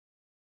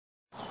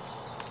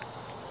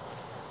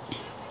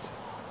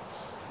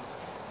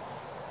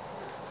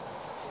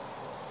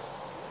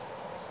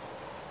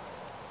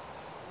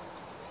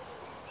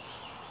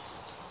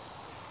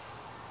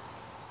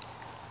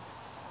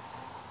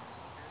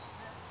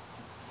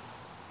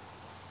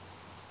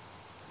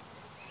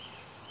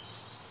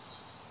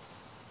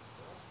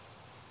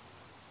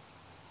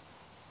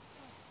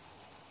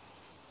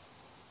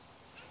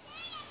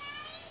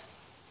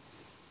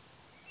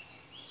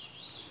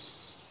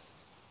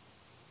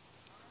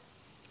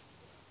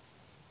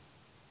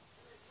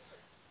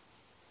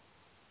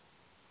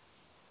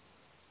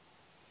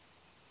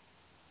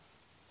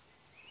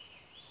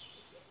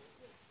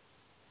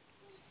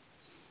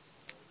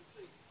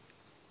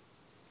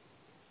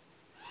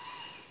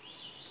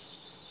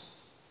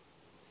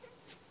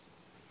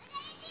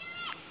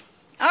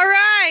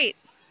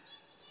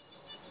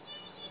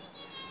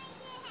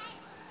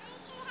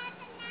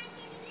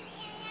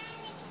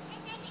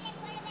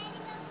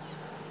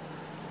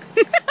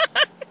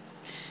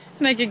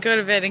And I could go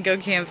to bed and go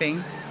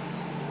camping.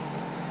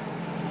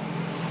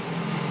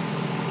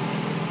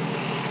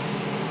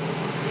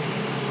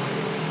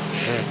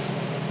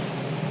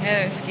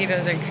 Yeah, the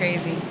mosquitoes are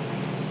crazy.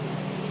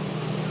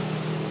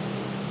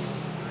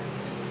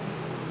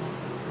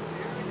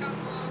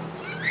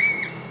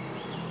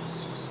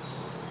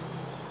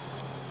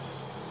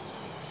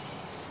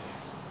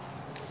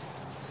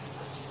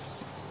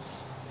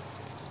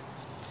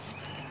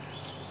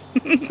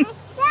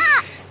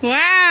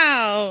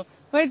 Wow!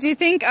 What did you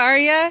think,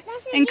 Aria?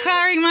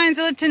 Inquiring minds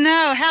would like to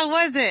know. How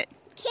was it?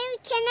 Can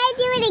I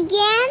do it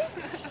again?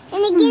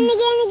 And again?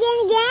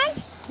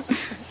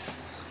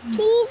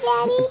 Please,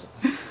 Daddy?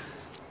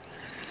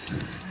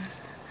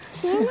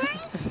 Can I?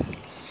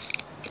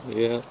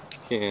 Yeah,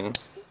 can.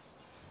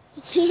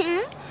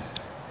 Yeah?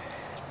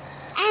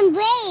 I'm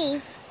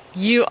brave.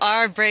 You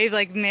are brave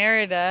like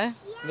Merida.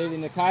 Maybe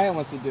Nakaya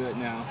wants to do it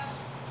now.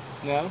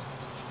 No?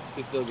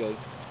 She's still good.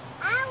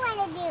 I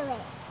want to do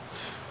it.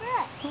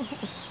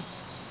 First.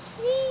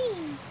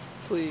 Please.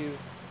 Please.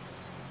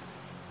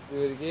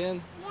 Do it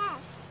again?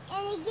 Yes.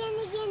 And again.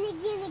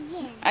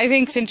 I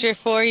think since you're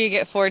 4, you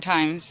get 4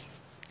 times.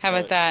 How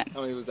about that?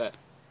 How many was that?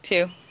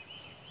 2.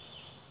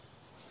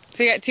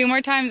 So you got 2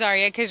 more times,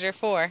 Aria, because you're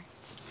 4.